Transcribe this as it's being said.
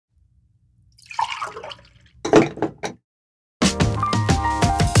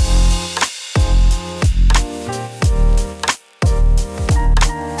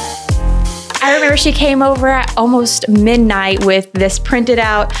planner. She came over at almost midnight with this printed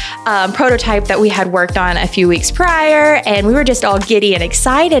out prototype that we had worked on a few weeks prior, and we were just all giddy and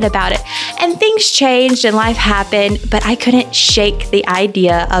excited about it. And things changed and life happened, but I couldn't shake the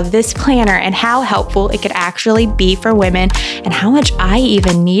idea of this planner and how helpful it could actually be for women and how much I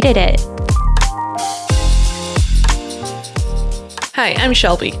even needed it. Hi, I'm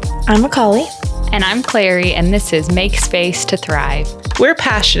Shelby. I'm Macaulay. And I'm Clary, and this is Make Space to Thrive. We're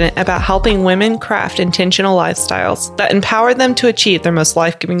passionate about helping women craft intentional lifestyles that empower them to achieve their most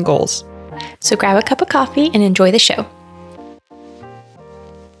life-giving goals. So grab a cup of coffee and enjoy the show.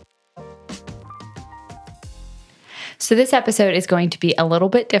 So this episode is going to be a little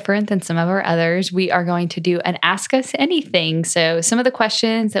bit different than some of our others. We are going to do an Ask Us Anything. So some of the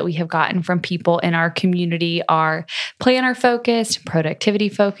questions that we have gotten from people in our community are planner focused, productivity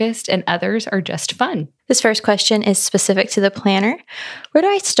focused, and others are just fun. This first question is specific to the planner. Where do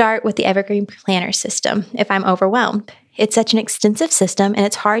I start with the Evergreen Planner system if I'm overwhelmed? It's such an extensive system and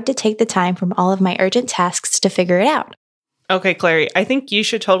it's hard to take the time from all of my urgent tasks to figure it out. Okay, Clary, I think you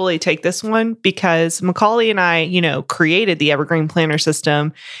should totally take this one because Macaulay and I, created the Evergreen Planner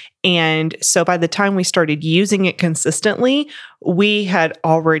system. And so by the time we started using it consistently, we had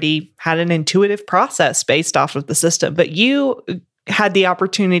already had an intuitive process based off of the system. But you had the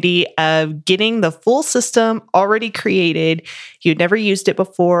opportunity of getting the full system already created. You'd never used it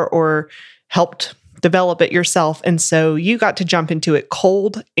before or helped develop it yourself. And so you got to jump into it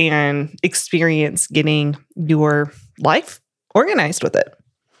cold and experience getting your life organized with it.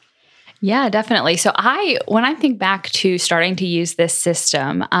 Yeah, definitely. So when I think back to starting to use this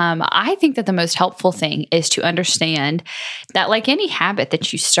system, I think that the most helpful thing is to understand that like any habit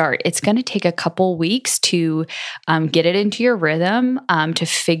that you start, it's going to take a couple weeks to get it into your rhythm, to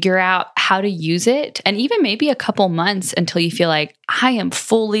figure out how to use it, and even maybe a couple months until you feel like I am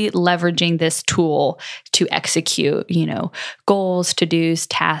fully leveraging this tool to execute, goals, to-dos,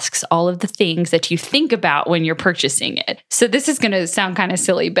 tasks, all of the things that you think about when you're purchasing it. So this is going to sound kind of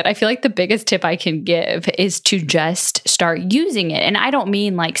silly, but I feel like the biggest tip I can give is to just start using it. And I don't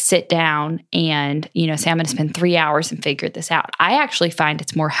mean like sit down and, say I'm going to spend 3 hours and figure this out. I actually find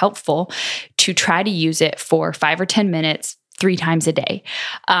it's more helpful to try to use it for 5 or 10 minutes 3 times a day.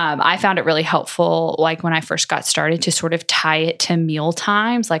 I found it really helpful, like when I first got started, to sort of tie it to meal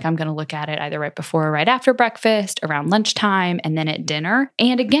times. Like I'm going to look at it either right before or right after breakfast, around lunchtime, and then at dinner.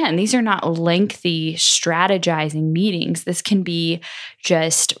 And again, these are not lengthy strategizing meetings. This can be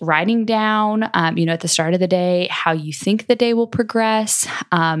just writing down, at the start of the day, how you think the day will progress,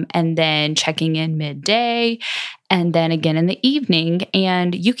 and then checking in midday, and then again in the evening.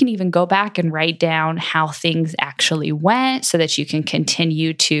 And you can even go back and write down how things actually went so that you can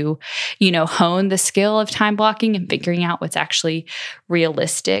continue to, hone the skill of time blocking and figuring out what's actually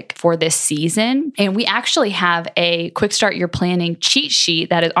realistic for this season. And we actually have a quick start your planning cheat sheet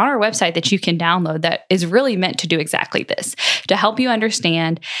that is on our website that you can download that is really meant to do exactly this, to help you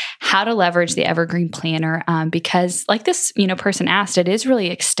understand how to leverage the Evergreen Planner. Because like this, person asked, it is really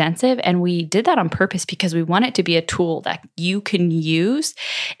extensive. And we did that on purpose because we want it to be a tool that you can use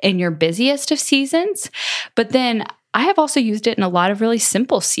in your busiest of seasons. But then I have also used it in a lot of really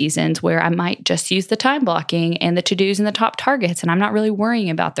simple seasons where I might just use the time blocking and the to-dos and the top targets, and I'm not really worrying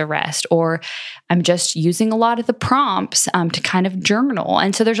about the rest, or I'm just using a lot of the prompts to kind of journal.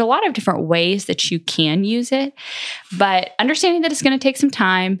 And so there's a lot of different ways that you can use it, but understanding that it's going to take some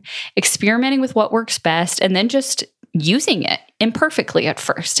time, experimenting with what works best, and then just using it imperfectly at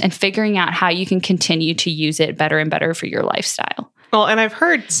first and figuring out how you can continue to use it better and better for your lifestyle. Well, and I've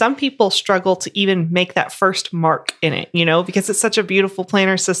heard some people struggle to even make that first mark in it, because it's such a beautiful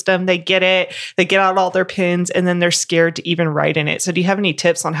planner system. They get it, they get out all their pins, and then they're scared to even write in it. So do you have any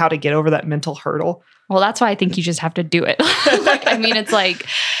tips on how to get over that mental hurdle? Well, that's why I think you just have to do it. It's like,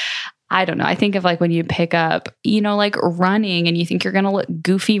 I don't know. I think of like when you pick up, like running and you think you're going to look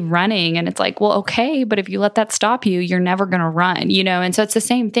goofy running, and it's like, well, okay, but if you let that stop you, you're never going to run, And so it's the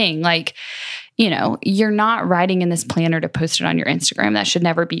same thing. Like, you're not writing in this planner to post it on your Instagram. That should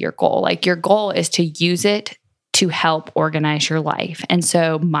never be your goal. Like your goal is to use it to help organize your life. And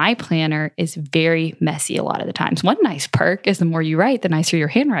so my planner is very messy a lot of the times. One nice perk is the more you write, the nicer your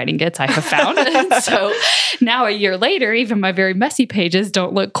handwriting gets, I have found. So now a year later, even my very messy pages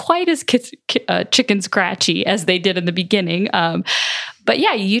don't look quite as chicken scratchy as they did in the beginning. But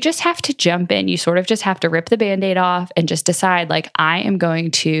yeah, you just have to jump in. You sort of just have to rip the Band-Aid off and just decide, like, I am going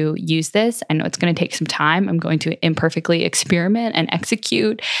to use this. I know it's going to take some time. I'm going to imperfectly experiment and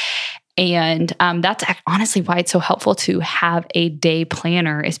execute. And that's honestly why it's so helpful to have a day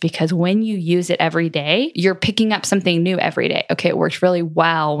planner, is because when you use it every day, you're picking up something new every day. Okay, it worked really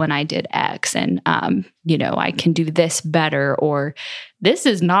well when I did X, and I can do this better, or this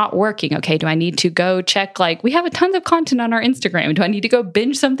is not working. Okay, do I need to go check, like, we have a ton of content on our Instagram. Do I need to go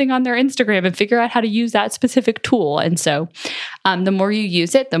binge something on their Instagram and figure out how to use that specific tool? And so the more you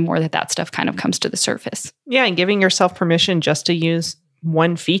use it, the more that stuff kind of comes to the surface. Yeah, and giving yourself permission just to use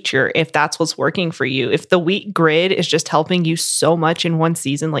one feature if that's what's working for you. If the week grid is just helping you so much in one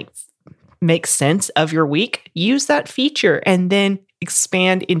season, like make sense of your week, use that feature and then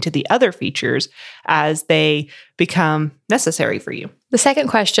expand into the other features as they become necessary for you. The second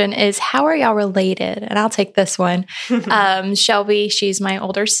question is, how are y'all related? And I'll take this one. Shelby, she's my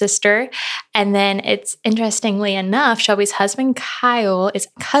older sister. And then it's interestingly enough, Shelby's husband, Kyle, is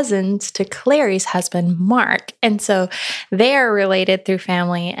cousins to Clary's husband, Mark. And so they are related through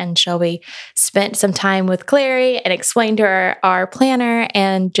family. And Shelby spent some time with Clary and explained to her our planner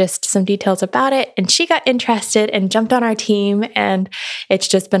and just some details about it. And she got interested and jumped on our team. And it's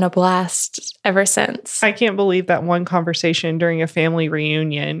just been a blast ever since. I can't believe that one conversation during a family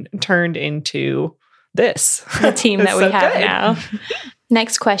reunion turned into this. The team that we have now.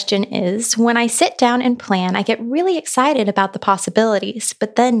 Next question is, when I sit down and plan, I get really excited about the possibilities,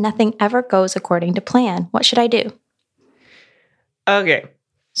 but then nothing ever goes according to plan. What should I do? Okay.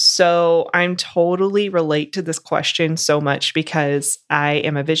 So I'm totally relate to this question so much because I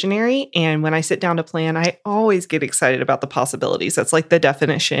am a visionary. And when I sit down to plan, I always get excited about the possibilities. That's like the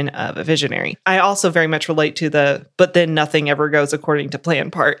definition of a visionary. I also very much relate to but then nothing ever goes according to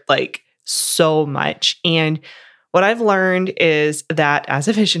plan part, like so much. And what I've learned is that as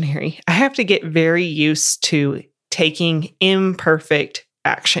a visionary, I have to get very used to taking imperfect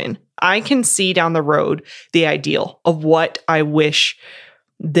action. I can see down the road the ideal of what I wish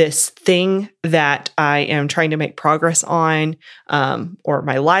this thing that I am trying to make progress on, or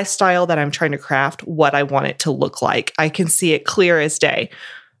my lifestyle that I'm trying to craft, what I want it to look like. I can see it clear as day.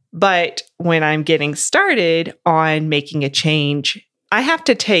 But when I'm getting started on making a change, I have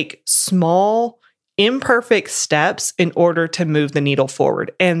to take small, imperfect steps in order to move the needle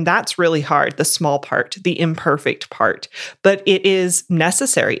forward. And that's really hard, the small part, the imperfect part. But it is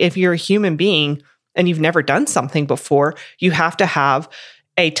necessary. If you're a human being and you've never done something before, you have to have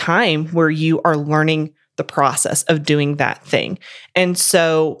a time where you are learning the process of doing that thing. And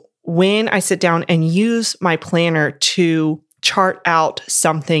so when I sit down and use my planner to chart out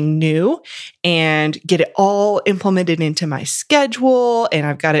something new and get it all implemented into my schedule, and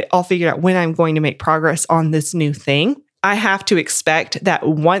I've got it all figured out when I'm going to make progress on this new thing, I have to expect that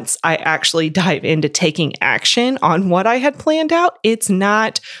once I actually dive into taking action on what I had planned out, it's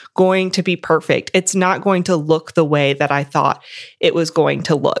not going to be perfect. It's not going to look the way that I thought it was going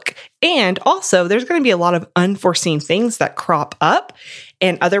to look. And also, there's going to be a lot of unforeseen things that crop up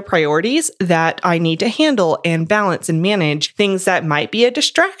and other priorities that I need to handle and balance and manage, things that might be a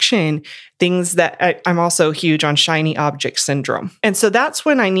distraction, things that I'm also huge on shiny object syndrome. And so that's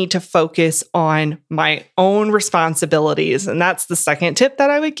when I need to focus on my own responsibilities. And that's the second tip that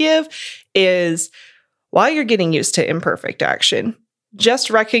I would give is while you're getting used to imperfect action,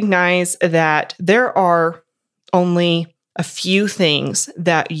 just recognize that there are only a few things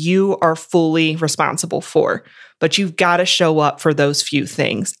that you are fully responsible for. But you've got to show up for those few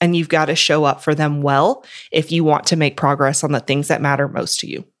things, and you've got to show up for them well if you want to make progress on the things that matter most to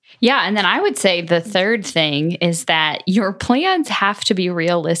you. Yeah. And then I would say the third thing is that your plans have to be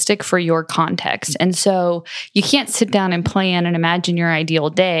realistic for your context. And so you can't sit down and plan and imagine your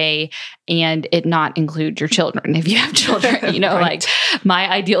ideal day and it not include your children. If you have children, right. Like my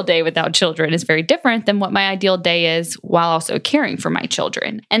ideal day without children is very different than what my ideal day is while also caring for my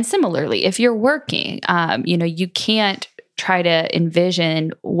children. And similarly, if you're working, you can't try to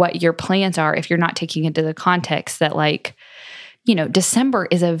envision what your plans are if you're not taking into the context that December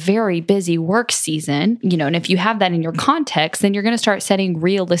is a very busy work season, and if you have that in your context, then you're going to start setting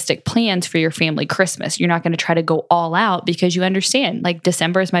realistic plans for your family Christmas. You're not going to try to go all out because you understand,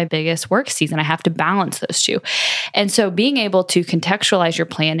 December is my biggest work season. I have to balance those two. And so being able to contextualize your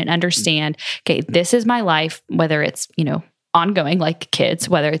plan and understand, okay, this is my life, whether it's, ongoing, like kids,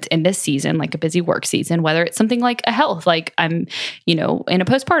 whether it's in this season, like a busy work season, whether it's something like a health, like I'm, in a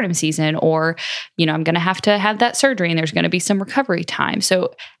postpartum season, or, I'm going to have that surgery and there's going to be some recovery time.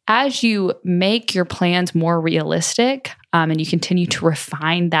 So as you make your plans more realistic, and you continue to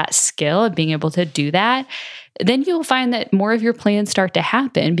refine that skill of being able to do that, then you'll find that more of your plans start to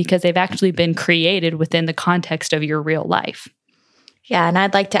happen because they've actually been created within the context of your real life. Yeah, and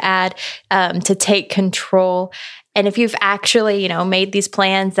I'd like to add to take control. And if you've actually, made these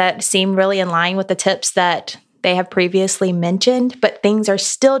plans that seem really in line with the tips that they have previously mentioned, but things are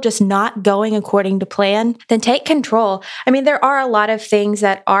still just not going according to plan, then take control. I mean, there are a lot of things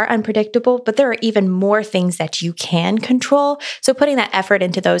that are unpredictable, but there are even more things that you can control. So putting that effort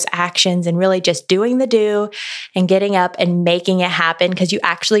into those actions and really just doing the do and getting up and making it happen, because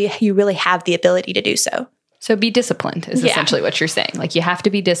you really have the ability to do so. So be disciplined is essentially what you're saying. Like, you have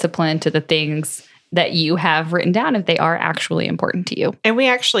to be disciplined to the things that you have written down if they are actually important to you. And we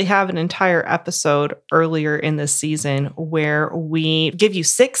actually have an entire episode earlier in this season where we give you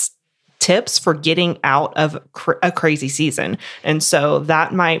 6 tips for getting out of a crazy season. And so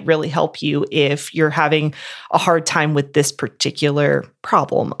that might really help you if you're having a hard time with this particular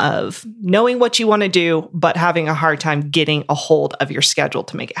problem of knowing what you want to do, but having a hard time getting a hold of your schedule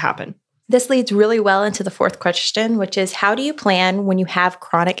to make it happen. This leads really well into the 4th question, which is, how do you plan when you have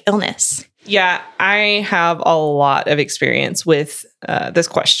chronic illness? Yeah, I have a lot of experience with this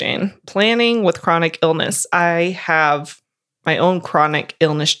question. Planning with chronic illness. I have my own chronic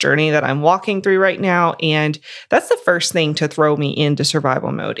illness journey that I'm walking through right now. And that's the first thing to throw me into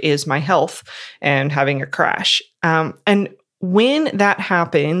survival mode is my health and having a crash. And when that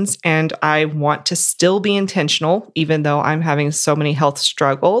happens and I want to still be intentional, even though I'm having so many health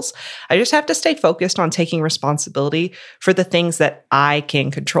struggles, I just have to stay focused on taking responsibility for the things that I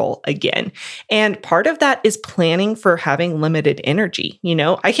can control again. And part of that is planning for having limited energy.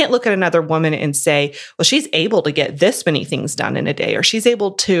 I can't look at another woman and say, well, she's able to get this many things done in a day, or she's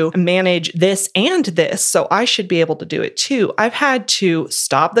able to manage this and this, so I should be able to do it too. I've had to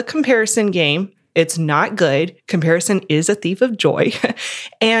stop the comparison game. It's not good. Comparison is a thief of joy.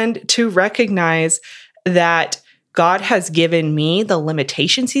 And to recognize that God has given me the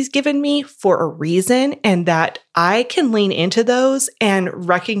limitations He's given me for a reason, and that I can lean into those and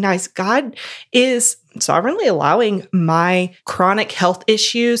recognize God is sovereignly allowing my chronic health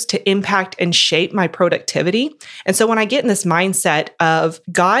issues to impact and shape my productivity. And so when I get in this mindset of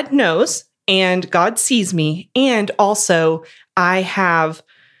God knows and God sees me, and also I have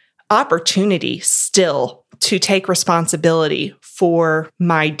opportunity still to take responsibility for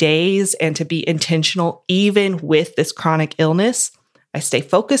my days and to be intentional, even with this chronic illness, I stay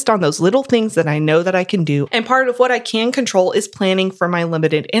focused on those little things that I know that I can do. And part of what I can control is planning for my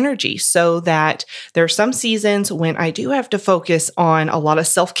limited energy, so that there are some seasons when I do have to focus on a lot of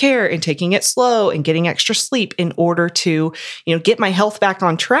self-care and taking it slow and getting extra sleep in order to, get my health back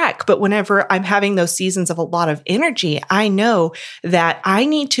on track. But whenever I'm having those seasons of a lot of energy, I know that I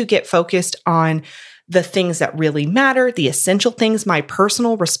need to get focused on the things that really matter, the essential things, my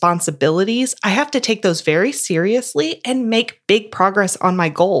personal responsibilities. I have to take those very seriously and make big progress on my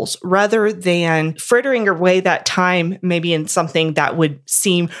goals, rather than frittering away that time maybe in something that would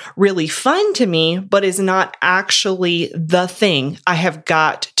seem really fun to me, but is not actually the thing I have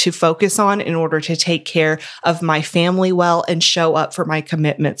got to focus on in order to take care of my family well and show up for my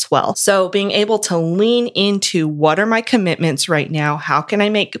commitments well. So being able to lean into what are my commitments right now? How can I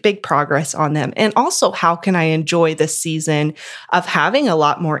make big progress on them? And also, how can I enjoy this season of having a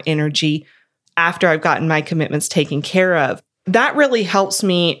lot more energy after I've gotten my commitments taken care of? That really helps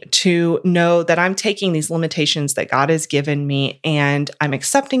me to know that I'm taking these limitations that God has given me and I'm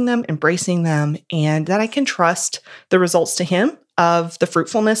accepting them, embracing them, and that I can trust the results to Him of the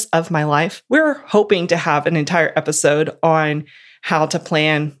fruitfulness of my life. We're hoping to have an entire episode on how to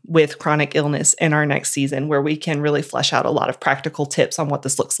plan with chronic illness in our next season, where we can really flesh out a lot of practical tips on what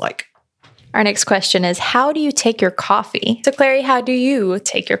this looks like. Our next question is, how do you take your coffee? So Clary, how do you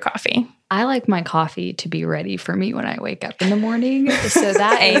take your coffee? I like my coffee to be ready for me when I wake up in the morning. So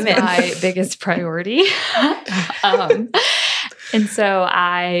that is my biggest priority. And so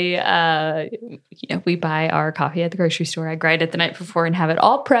we buy our coffee at the grocery store. I grind it the night before and have it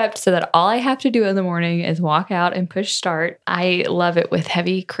all prepped so that all I have to do in the morning is walk out and push start. I love it with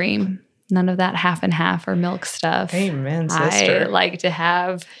heavy cream. None of that half and half or milk stuff. Amen, sister. I like to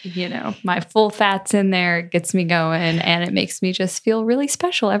have, my full fats in there. It gets me going and it makes me just feel really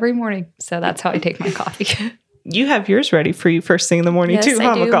special every morning. So that's how I take my coffee. You have yours ready for you first thing in the morning too,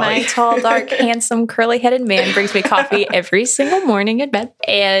 huh, I do. My tall, dark, handsome, curly-headed man brings me coffee every single morning in bed.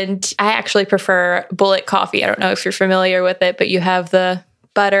 And I actually prefer bullet coffee. I don't know if you're familiar with it, but you have the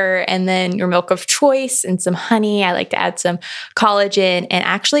butter and then your milk of choice and some honey. I like to add some collagen and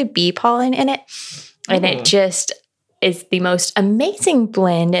actually bee pollen in it. And it just is the most amazing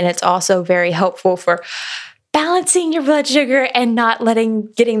blend. And it's also very helpful for balancing your blood sugar and not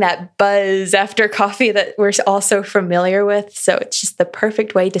getting that buzz after coffee that we're also familiar with. So it's just the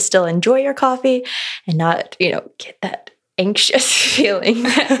perfect way to still enjoy your coffee and not, get that anxious feeling.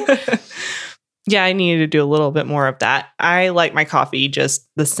 Yeah, I need to do a little bit more of that. I like my coffee just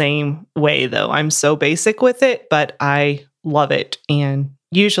the same way, though. I'm so basic with it, but I love it. And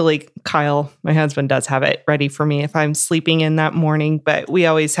usually Kyle, my husband, does have it ready for me if I'm sleeping in that morning. But we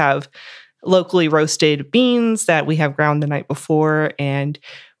always have locally roasted beans that we have ground the night before, and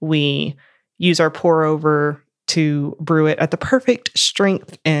we use our pour over to brew it at the perfect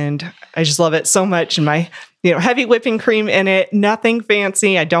strength. And I just love it so much. And my, heavy whipping cream in it, nothing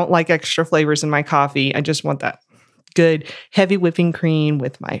fancy. I don't like extra flavors in my coffee. I just want that good heavy whipping cream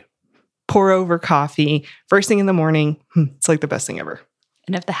with my pour over coffee first thing in the morning. It's like the best thing ever.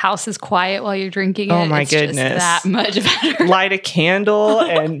 And if the house is quiet while you're drinking it, oh my it's goodness, just that much better. Light a candle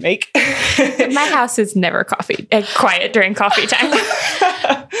and make. My house is never quiet during coffee time.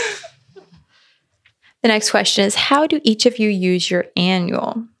 The next question is, how do each of you use your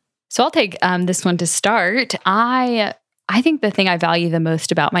annual? So I'll take this one to start. I think the thing I value the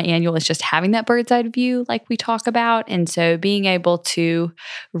most about my annual is just having that bird's eye view like we talk about. And so being able to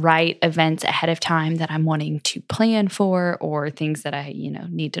write events ahead of time that I'm wanting to plan for, or things that I,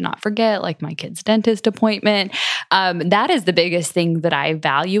 need to not forget, like my kid's dentist appointment. That is the biggest thing that I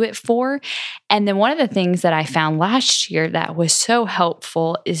value it for. And then one of the things that I found last year that was so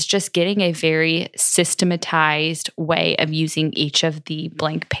helpful is just getting a very systematized way of using each of the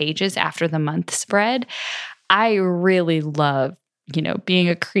blank pages after the month spread. I really love, being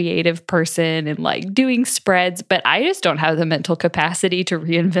a creative person and like doing spreads, but I just don't have the mental capacity to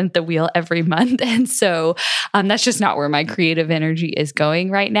reinvent the wheel every month. And so that's just not where my creative energy is going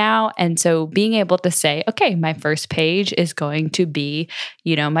right now. And so being able to say, okay, my first page is going to be,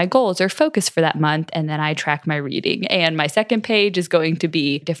 my goals or focus for that month. And then I track my reading. And my second page is going to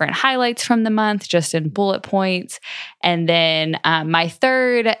be different highlights from the month, just in bullet points. And then my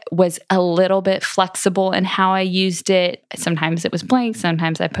third was a little bit flexible in how I used it. Sometimes it was blank.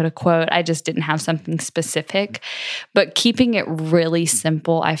 Sometimes I put a quote. I just didn't have something specific, but keeping it really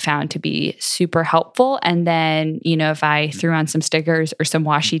simple, I found to be super helpful. And then, if I threw on some stickers or some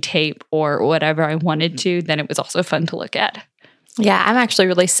washi tape or whatever I wanted to, then it was also fun to look at. Yeah, I'm actually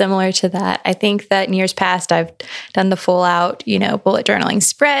really similar to that. I think that in years past, I've done the full out, bullet journaling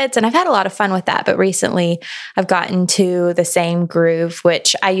spreads, and I've had a lot of fun with that. But recently, I've gotten to the same groove,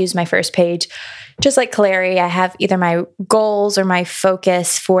 which I use my first page. Just like Clary, I have either my goals or my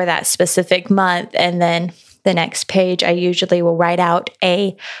focus for that specific month. And then the next page, I usually will write out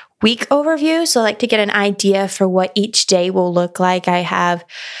a week overview. So I like to get an idea for what each day will look like. I have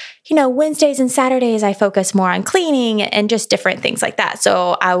Wednesdays and Saturdays, I focus more on cleaning and just different things like that.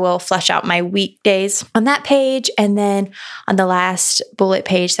 So I will flesh out my weekdays on that page. And then on the last bullet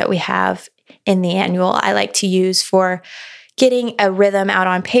page that we have in the annual, I like to use for getting a rhythm out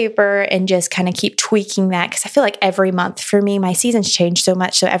on paper and just kind of keep tweaking that. Because I feel like every month for me, my seasons change so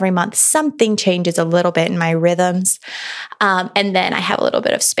much. So every month something changes a little bit in my rhythms. And then I have a little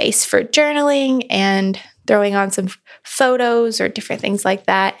bit of space for journaling and throwing on some photos or different things like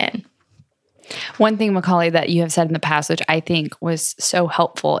that. And one thing, Macaulay, that you have said in the past, which I think was so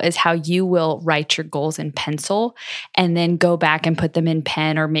helpful, is how you will write your goals in pencil and then go back and put them in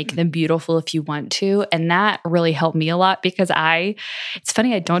pen or make them beautiful if you want to. And that really helped me a lot because it's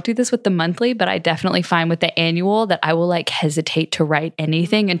funny, I don't do this with the monthly, but I definitely find with the annual that I will hesitate to write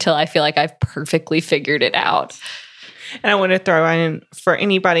anything until I feel like I've perfectly figured it out. And I want to throw in for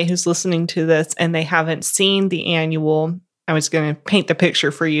anybody who's listening to this and they haven't seen the annual, I was going to paint the picture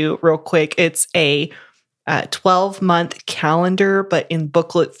for you real quick. It's a 12-month calendar, but in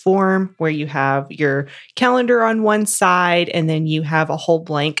booklet form, where you have your calendar on one side and then you have a whole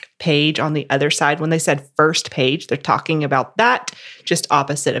blank page on the other side. When they said first page, they're talking about that, just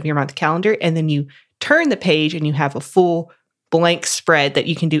opposite of your month calendar. And then you turn the page and you have a full blank spread that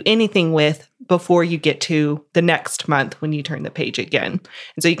you can do anything with before you get to the next month when you turn the page again.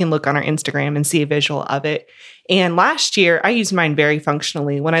 And so you can look on our Instagram and see a visual of it. And last year, I used mine very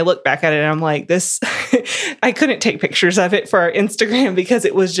functionally. When I look back at it, I'm like, this, I couldn't take pictures of it for our Instagram because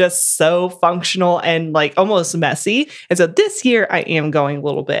it was just so functional and almost messy. And so this year, I am going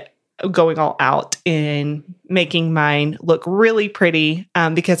all out in making mine look really pretty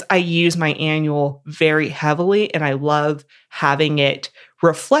because I use my annual very heavily and I love having it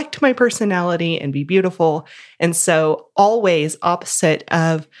reflect my personality and be beautiful. And so always opposite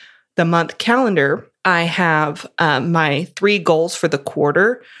of the month calendar, I have my 3 goals for the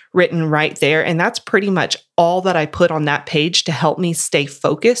quarter written right there. And that's pretty much all that I put on that page to help me stay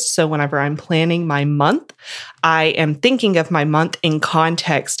focused. So whenever I'm planning my month, I am thinking of my month in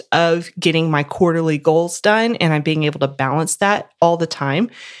context of getting my quarterly goals done. And I'm being able to balance that all the time.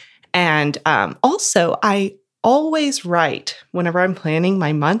 And also, I always write, whenever I'm planning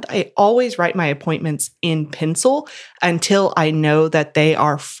my month, I always write my appointments in pencil until I know that they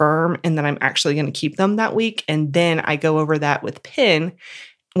are firm and that I'm actually going to keep them that week. And then I go over that with pen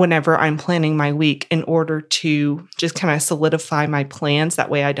whenever I'm planning my week in order to just kind of solidify my plans. That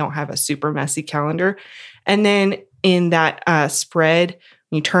way I don't have a super messy calendar. And then in that spread,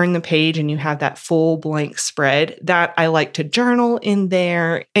 you turn the page and you have that full blank spread that I like to journal in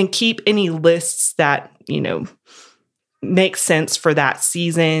there and keep any lists that, make sense for that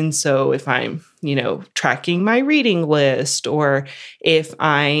season. So if I'm, tracking my reading list, or if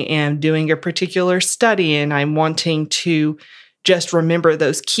I am doing a particular study and I'm wanting to just remember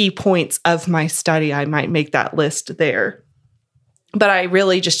those key points of my study, I might make that list there. But I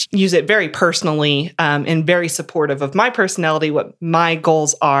really just use it very personally and very supportive of my personality, what my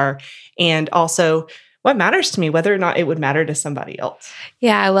goals are, and also what matters to me, whether or not it would matter to somebody else.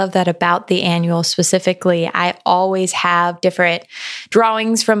 Yeah, I love that about the annual specifically. I always have different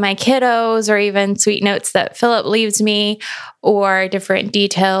drawings from my kiddos, or even sweet notes that Philip leaves me, or different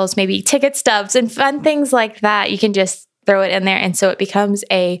details, maybe ticket stubs and fun things like that. You can just throw it in there. And so it becomes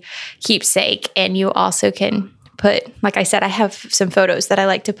a keepsake. And you also can put, like I said, I have some photos that I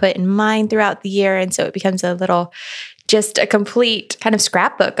like to put in mine throughout the year. And so it becomes just a complete kind of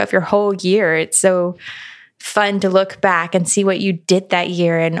scrapbook of your whole year. It's so fun to look back and see what you did that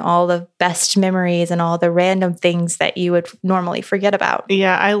year and all the best memories and all the random things that you would normally forget about.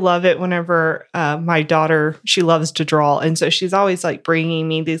 Yeah, I love it whenever my daughter, she loves to draw. And so she's always like bringing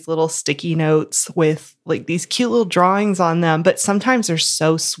me these little sticky notes with like these cute little drawings on them. But sometimes they're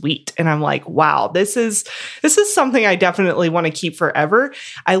so sweet. And I'm like, wow, this is something I definitely want to keep forever.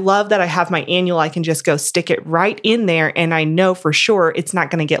 I love that I have my annual. I can just go stick it right in there. And I know for sure it's not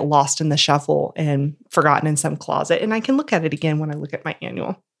going to get lost in the shuffle and forgotten in some closet. And I can look at it again when I look at my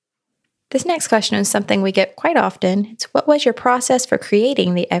annual. This next question is something we get quite often. It's, what was your process for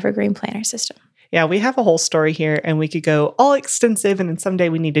creating the Evergreen Planner system? Yeah, we have a whole story here and we could go all extensive. And then someday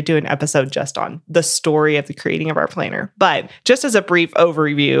we need to do an episode just on the story of the creating of our planner. But just as a brief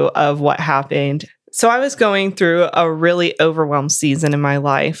overview of what happened. So I was going through a really overwhelmed season in my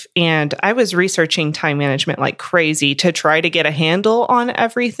life, and I was researching time management like crazy to try to get a handle on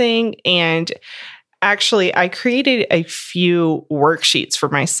everything. And actually, I created a few worksheets for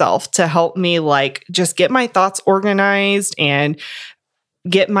myself to help me like just get my thoughts organized and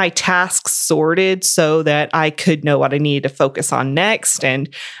get my tasks sorted so that I could know what I needed to focus on next and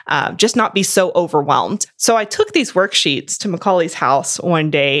just not be so overwhelmed. So I took these worksheets to Macaulay's house one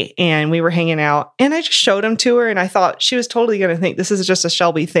day and we were hanging out and I just showed them to her, and I thought she was totally going to think this is just a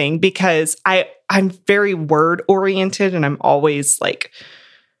Shelby thing because I'm very word oriented and I'm always like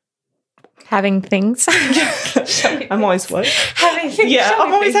having things. I'm always what? Having things. Yeah,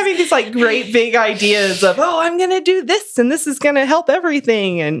 I'm always having these like great big ideas of, I'm going to do this and this is going to help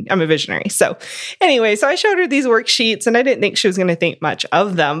everything. And I'm a visionary. So anyway, so I showed her these worksheets and I didn't think she was going to think much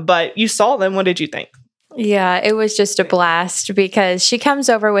of them, but you saw them. What did you think? Yeah, it was just a blast because she comes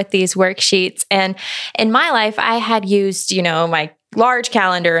over with these worksheets. And in my life, I had used, my large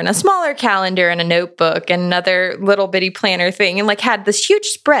calendar and a smaller calendar and a notebook and another little bitty planner thing, and like had this huge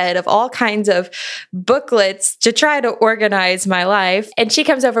spread of all kinds of booklets to try to organize my life. And she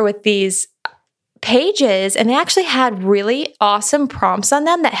comes over with these pages, and they actually had really awesome prompts on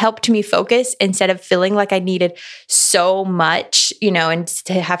them that helped me focus instead of feeling like I needed so much, and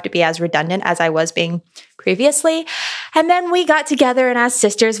to have to be as redundant as I was being previously. And then we got together, and as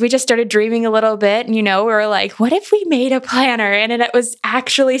sisters, we just started dreaming a little bit. And, we were like, what if we made a planner and it was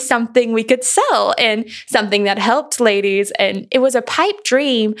actually something we could sell and something that helped ladies? And it was a pipe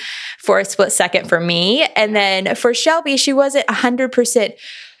dream for a split second for me. And then for Shelby, she wasn't 100%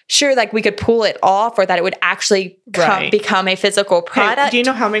 sure like we could pull it off or that it would actually become a physical product. Hey, do you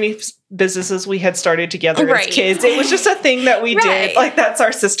know how many businesses we had started together as kids? It was just a thing that we did. Like that's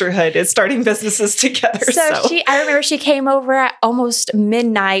our sisterhood, is starting businesses together. So I remember she came over at almost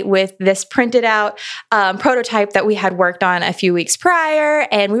midnight with this printed out prototype that we had worked on a few weeks prior.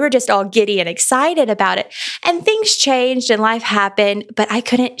 And we were just all giddy and excited about it. And things changed and life happened, but I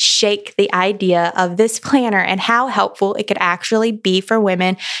couldn't shake the idea of this planner and how helpful it could actually be for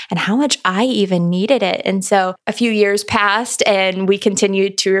women and how much I even needed it. And so a few years passed and we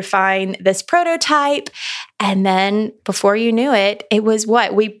continued to refine this prototype. And then before you knew it, it was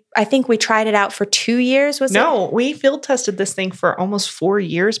I think we tried it out for 2 years. We field tested this thing for almost 4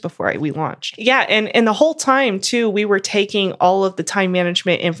 years before we launched. Yeah. And the whole time too, we were taking all of the time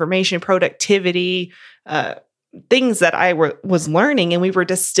management information, productivity, things that I was learning, and we were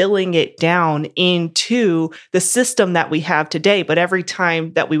distilling it down into the system that we have today. But every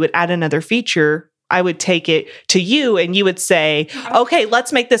time that we would add another feature, I would take it to you and you would say, okay,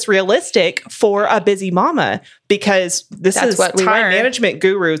 let's make this realistic for a busy mama, because this is time management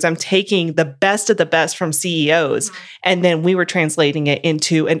gurus. I'm taking the best of the best from CEOs. And then we were translating it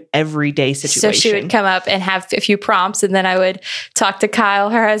into an everyday situation. So she would come up and have a few prompts, and then I would talk to Kyle,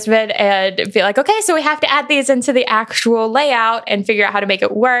 her husband, and be like, okay, so we have to add these into the actual layout and figure out how to make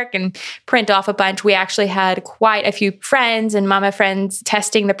it work and print off a bunch. We actually had quite a few friends and mama friends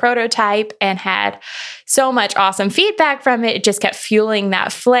testing the prototype and had so much awesome feedback from it. It just kept fueling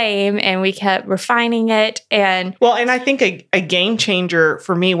that flame, and we kept refining it. And I think a game changer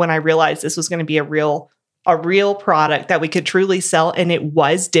for me when I realized this was going to be a real product that we could truly sell, and it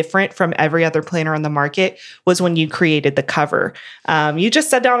was different from every other planner on the market, was when you created the cover. You just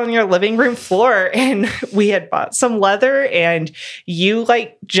sat down on your living room floor and we had bought some leather, and you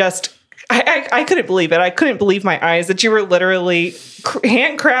I couldn't believe it. I couldn't believe my eyes that you were literally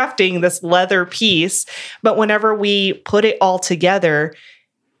handcrafting this leather piece. But whenever we put it all together,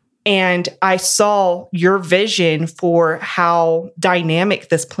 and I saw your vision for how dynamic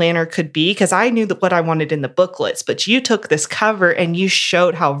this planner could be, because I knew what I wanted in the booklets, but you took this cover and you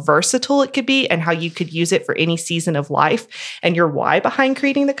showed how versatile it could be and how you could use it for any season of life, and your why behind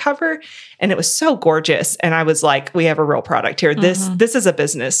creating the cover. And it was so gorgeous. And I was like, we have a real product here. This is a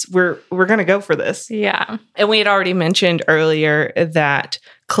business. We're going to go for this. Yeah. And we had already mentioned earlier that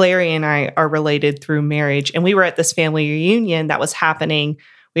Clary and I are related through marriage, and we were at this family reunion that was happening.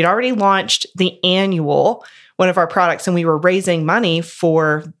 We'd already launched the annual, one of our products, and we were raising money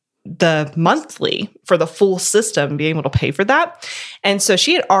for the monthly, for the full system, being able to pay for that. And so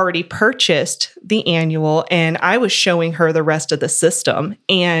she had already purchased the annual, and I was showing her the rest of the system.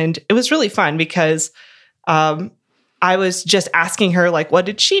 And it was really fun because I was just asking her, like, what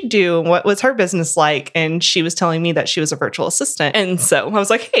did she do? And what was her business like? And she was telling me that she was a virtual assistant. And so I was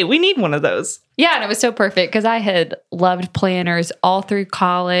like, hey, we need one of those. Yeah, and it was so perfect because I had loved planners all through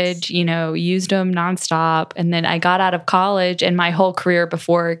college, used them nonstop. And then I got out of college, and my whole career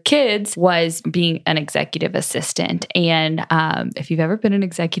before kids was being an executive assistant. And if you've ever been an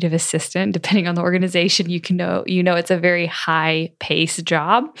executive assistant, depending on the organization, you know it's a very high-paced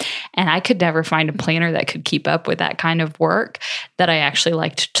job. And I could never find a planner that could keep up with that kind of work that I actually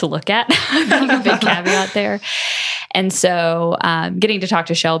liked to look at. A big caveat there. And so getting to talk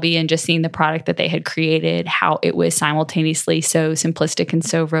to Shelby and just seeing the product that they had created, how it was simultaneously so simplistic and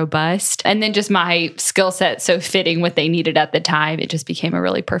so robust, and then just my skill set so fitting what they needed at the time, it just became a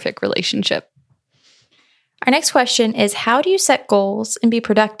really perfect relationship. Our next question is, how do you set goals and be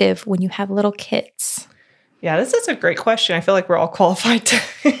productive when you have little kids? Yeah, this is a great question. I feel like we're all qualified to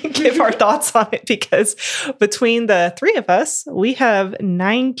give our thoughts on it, because between the three of us, we have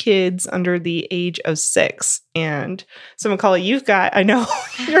 9 kids under the age of 6. And so, Macaulay, you've got, I know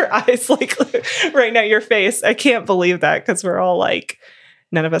your eyes, like right now, your face. I can't believe that, because we're all like,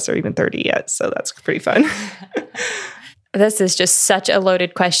 none of us are even 30 yet. So that's pretty fun. This is just such a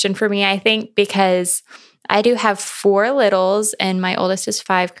loaded question for me, I think, because I do have 4 littles, and my oldest is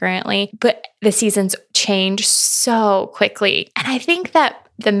 5 currently, but the seasons change so quickly. And I think that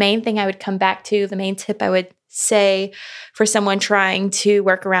the main thing I would come back to, the main tip I would say for someone trying to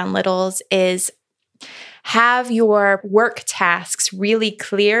work around littles is have your work tasks really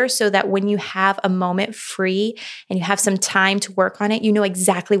clear so that when you have a moment free and you have some time to work on it, you know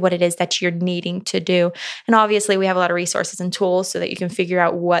exactly what it is that you're needing to do. And obviously, we have a lot of resources and tools so that you can figure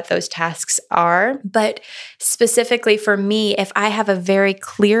out what those tasks are. But specifically for me, if I have a very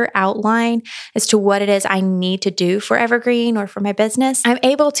clear outline as to what it is I need to do for Evergreen or for my business, I'm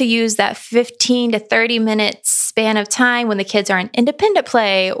able to use that 15 to 30 minute span of time when the kids are in independent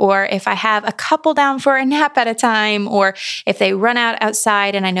play, or if I have a couple down for a nap at a time, or if they run out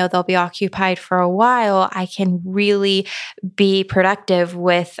outside and I know they'll be occupied for a while, I can really be productive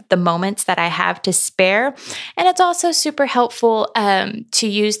with the moments that I have to spare. And it's also super helpful to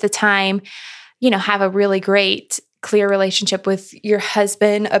use the time, have a really great, clear relationship with your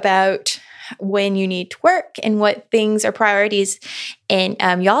husband about when you need to work and what things are priorities in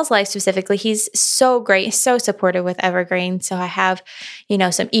y'all's life specifically. He's so great, so supportive with Evergreen. So I have,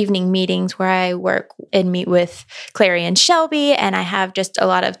 some evening meetings where I work and meet with Clary and Shelby, and I have just a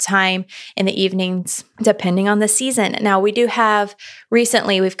lot of time in the evenings, depending on the season. Now, we do have,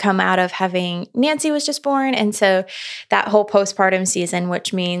 recently we've come out of having, Nancy was just born, and so that whole postpartum season,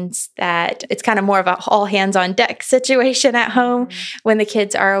 which means that it's kind of more of a all hands on deck situation at home when the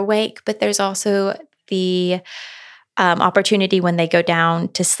kids are awake, but there's also the opportunity when they go down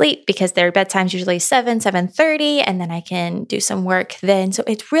to sleep, because their bedtime's usually 7:30, and then I can do some work then. So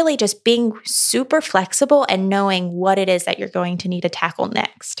it's really just being super flexible and knowing what it is that you're going to need to tackle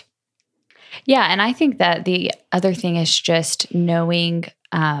next. Yeah. And I think that the other thing is just knowing,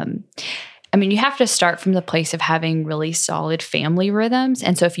 you have to start from the place of having really solid family rhythms.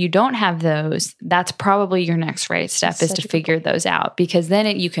 And so if you don't have those, that's probably your next right step is to figure those out, because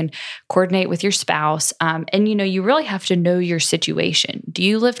then you can coordinate with your spouse. And, you really have to know your situation. Do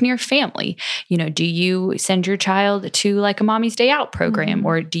you live near family? Do you send your child to like a mommy's day out program?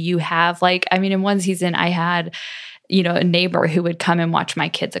 Or do you have in one season I had, a neighbor who would come and watch my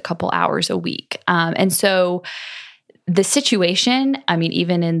kids a couple hours a week. And so the situation,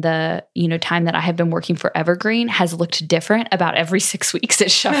 even in the, time that I have been working for Evergreen has looked different about every 6 weeks.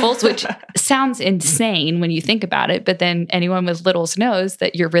 It shuffles, which sounds insane when you think about it. But then anyone with littles knows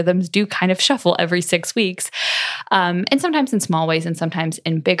that your rhythms do kind of shuffle every 6 weeks. And sometimes in small ways and sometimes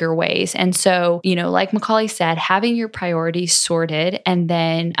in bigger ways. And so, like Macaulay said, having your priorities sorted. And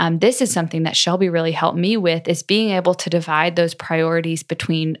then this is something that Shelby really helped me with, is being able to divide those priorities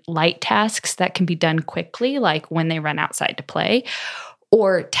between light tasks that can be done quickly, like when they run outside to play,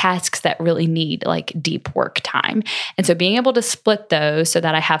 or tasks that really need like deep work time. And so being able to split those so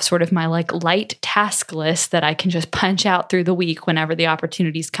that I have sort of my like light task list that I can just punch out through the week whenever the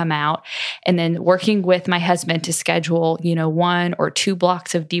opportunities come out. And then working with my husband to schedule, 1 or 2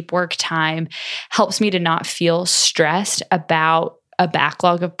 blocks of deep work time helps me to not feel stressed about a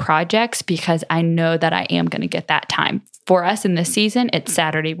backlog of projects, because I know that I am going to get that time. For us in this season, it's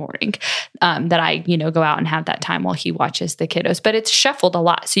Saturday morning that I, go out and have that time while he watches the kiddos. But it's shuffled a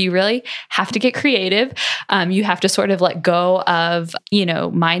lot. So you really have to get creative. You have to sort of let go of,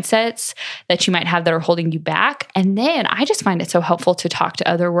 mindsets that you might have that are holding you back. And then I just find it so helpful to talk to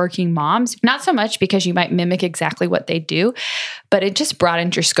other working moms, not so much because you might mimic exactly what they do, but it just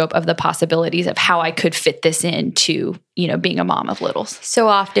broadens your scope of the possibilities of how I could fit this into, being a mom of littles. So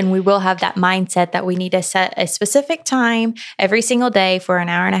often we will have that mindset that we need to set a specific time every single day for an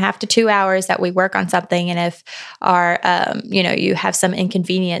hour and a half to 2 hours that we work on something. And if our, you have some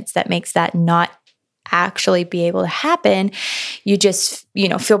inconvenience that makes that not actually be able to happen, you just,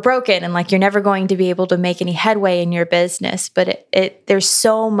 feel broken and like you're never going to be able to make any headway in your business. But there's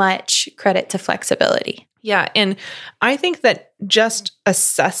so much credit to flexibility. Yeah. And I think that just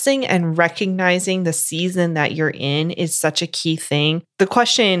assessing and recognizing the season that you're in is such a key thing. The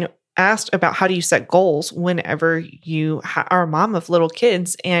question asked about how do you set goals whenever you are a mom of little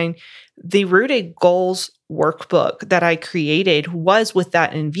kids, and the Rooted Goals workbook that I created was with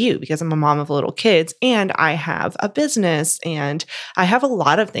that in view, because I'm a mom of little kids and I have a business and I have a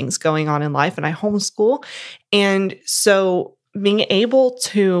lot of things going on in life and I homeschool. And so being able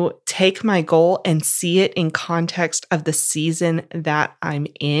to take my goal and see it in context of the season that I'm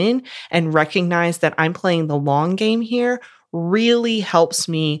in and recognize that I'm playing the long game here really helps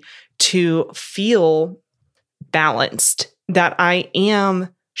me to feel balanced, that I am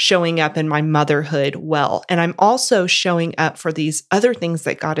showing up in my motherhood well. And I'm also showing up for these other things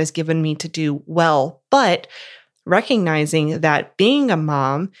that God has given me to do well, but recognizing that being a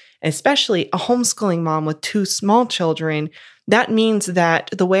mom, especially a homeschooling mom with 2 small children, that means that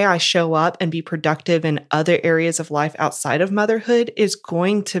the way I show up and be productive in other areas of life outside of motherhood is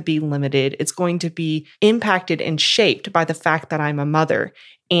going to be limited. It's going to be impacted and shaped by the fact that I'm a mother.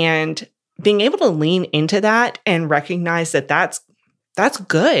 And being able to lean into that and recognize that that's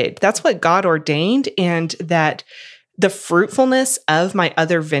good. That's what God ordained, and that the fruitfulness of my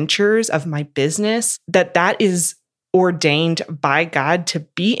other ventures, of my business, that is ordained by God to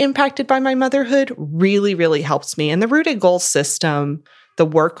be impacted by my motherhood really, really helps me. And the Rooted Goals system, the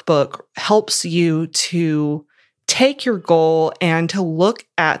workbook, helps you to take your goal and to look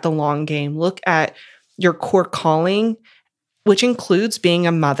at the long game, look at your core calling, which includes being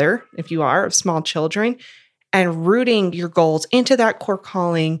a mother, if you are, of small children, and rooting your goals into that core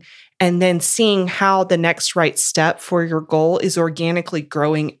calling, and then seeing how the next right step for your goal is organically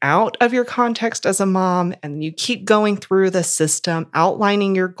growing out of your context as a mom. And you keep going through the system,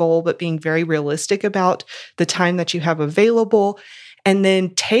 outlining your goal, but being very realistic about the time that you have available, and then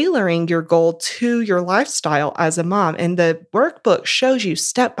tailoring your goal to your lifestyle as a mom. And the workbook shows you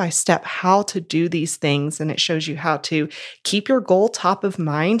step by step how to do these things. And it shows you how to keep your goal top of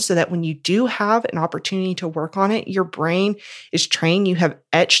mind so that when you do have an opportunity to work on it, your brain is trained. You have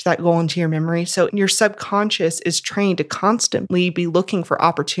etched that goal into your memory. So your subconscious is trained to constantly be looking for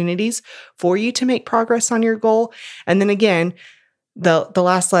opportunities for you to make progress on your goal. And then again, the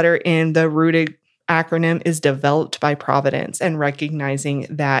last letter in the Rooted acronym is developed by providence, and recognizing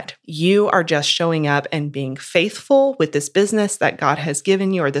that you are just showing up and being faithful with this business that God has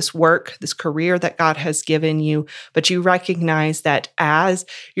given you, or this work, this career that God has given you. But you recognize that as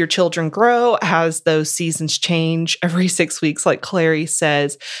your children grow, as those seasons change every 6 weeks, like Clary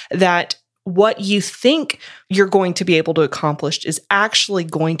says, that what you think you're going to be able to accomplish is actually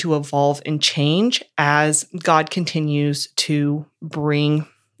going to evolve and change as God continues to bring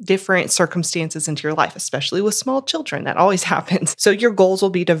different circumstances into your life, especially with small children. That always happens. So your goals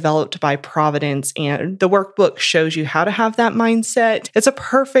will be developed by providence, and the workbook shows you how to have that mindset. It's a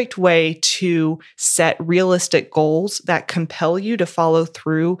perfect way to set realistic goals that compel you to follow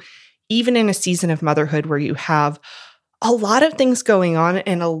through, even in a season of motherhood where you have a lot of things going on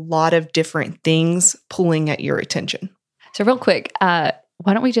and a lot of different things pulling at your attention. So real quick, why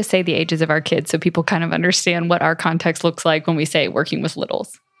don't we just say the ages of our kids so people kind of understand what our context looks like when we say working with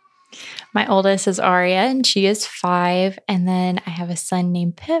littles? My oldest is Aria, and she is 5. And then I have a son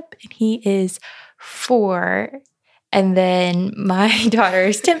named Pip, and he is 4. And then my daughter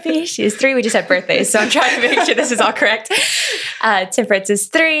is Tempe. She is 3. We just had birthdays, so I'm trying to make sure this is all correct. Temperance is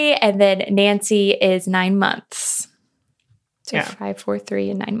 3, and then Nancy is 9 months. So 5, 4,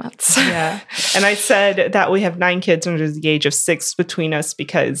 3, and 9 months. Yeah. And I said that we have 9 kids under the age of 6 between us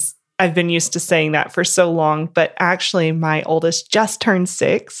because I've been used to saying that for so long. But actually, my oldest just turned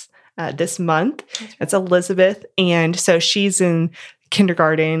 6 this month. It's Elizabeth. And so she's in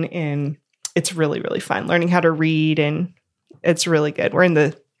kindergarten, and it's really, really fun learning how to read. And it's really good. We're in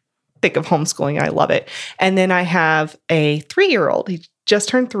the thick of homeschooling. And I love it. And then I have a 3-year-old. He just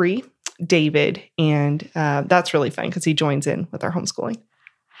turned 3. David, and that's really fun because he joins in with our homeschooling.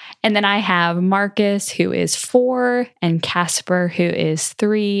 And then I have Marcus, who is 4, and Casper, who is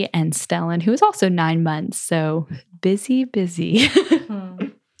 3, and Stellan, who is also 9 months. So busy.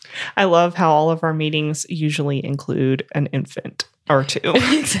 I love how all of our meetings usually include an infant or 2.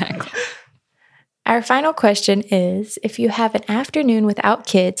 Exactly. Our final question is, if you have an afternoon without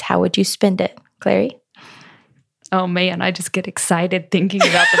kids, how would you spend it? Clary? Oh man, I just get excited thinking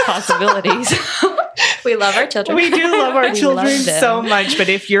about the possibilities. We love our children. We do love our children so much, but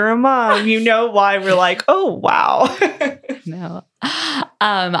if you're a mom, you know why we're like, oh, wow. No.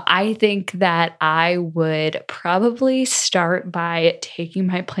 I think that I would probably start by taking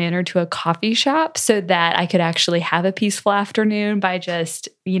my planner to a coffee shop so that I could actually have a peaceful afternoon by just,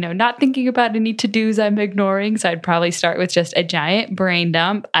 not thinking about any to-dos I'm ignoring. So I'd probably start with just a giant brain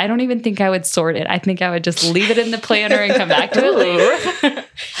dump. I don't even think I would sort it. I think I would just leave it in the planner and come back to it later.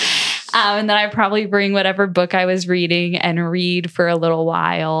 And then I'd probably bring whatever book I was reading and read for a little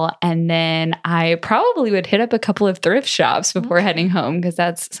while. And then I probably would hit up a couple of thrift shops before heading home because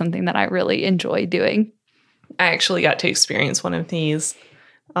that's something that I really enjoy doing. I actually got to experience one of these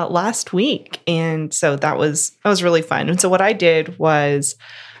last week. And so that was really fun. And so what I did was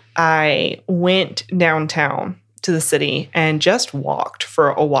I went downtown to the city and just walked for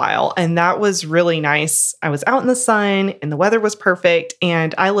a while. And that was really nice. I was out in the sun and the weather was perfect.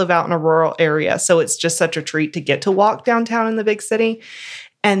 And I live out in a rural area. So it's just such a treat to get to walk downtown in the big city.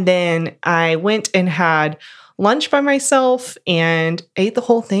 And then I went and had lunch by myself and ate the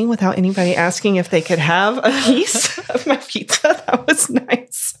whole thing without anybody asking if they could have a piece of my pizza. That was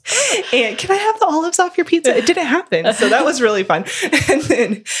nice. And can I have the olives off your pizza? It didn't happen. So that was really fun. And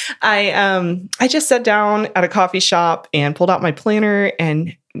then I just sat down at a coffee shop and pulled out my planner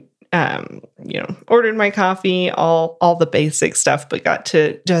and ordered my coffee, all the basic stuff, but got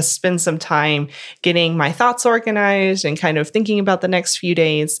to just spend some time getting my thoughts organized and kind of thinking about the next few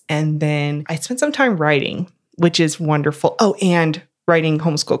days. And then I spent some time writing, which is wonderful. Oh, and writing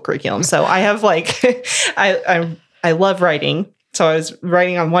homeschool curriculum. So I have I love writing. So I was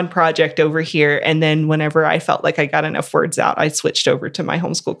writing on one project over here. And then whenever I felt like I got enough words out, I switched over to my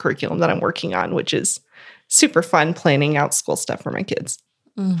homeschool curriculum that I'm working on, which is super fun, planning out school stuff for my kids.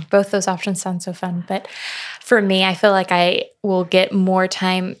 Both those options sound so fun. But for me, I feel like I will get more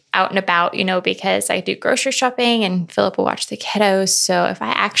time out and about, because I do grocery shopping and Philip will watch the kiddos. So if I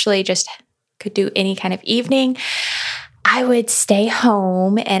actually just could do any kind of evening, I would stay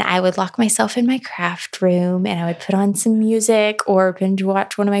home and I would lock myself in my craft room and I would put on some music or binge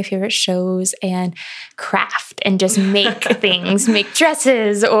watch one of my favorite shows and craft and just make things, make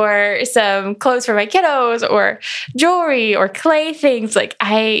dresses or some clothes for my kiddos or jewelry or clay things. Like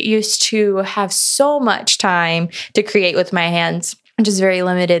I used to have so much time to create with my hands, which is very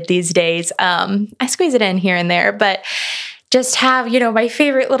limited these days. I squeeze it in here and there, but just have, my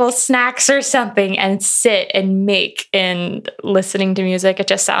favorite little snacks or something and sit and make and listening to music. It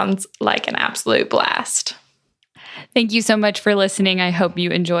just sounds like an absolute blast. Thank you so much for listening. I hope you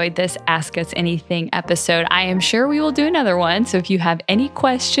enjoyed this Ask Us Anything episode. I am sure we will do another one. So if you have any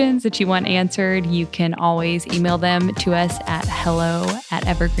questions that you want answered, you can always email them to us at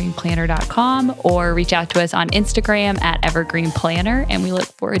hello@evergreenplanner.com or reach out to us on Instagram @evergreenplanner. And we look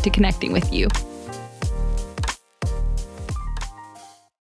forward to connecting with you.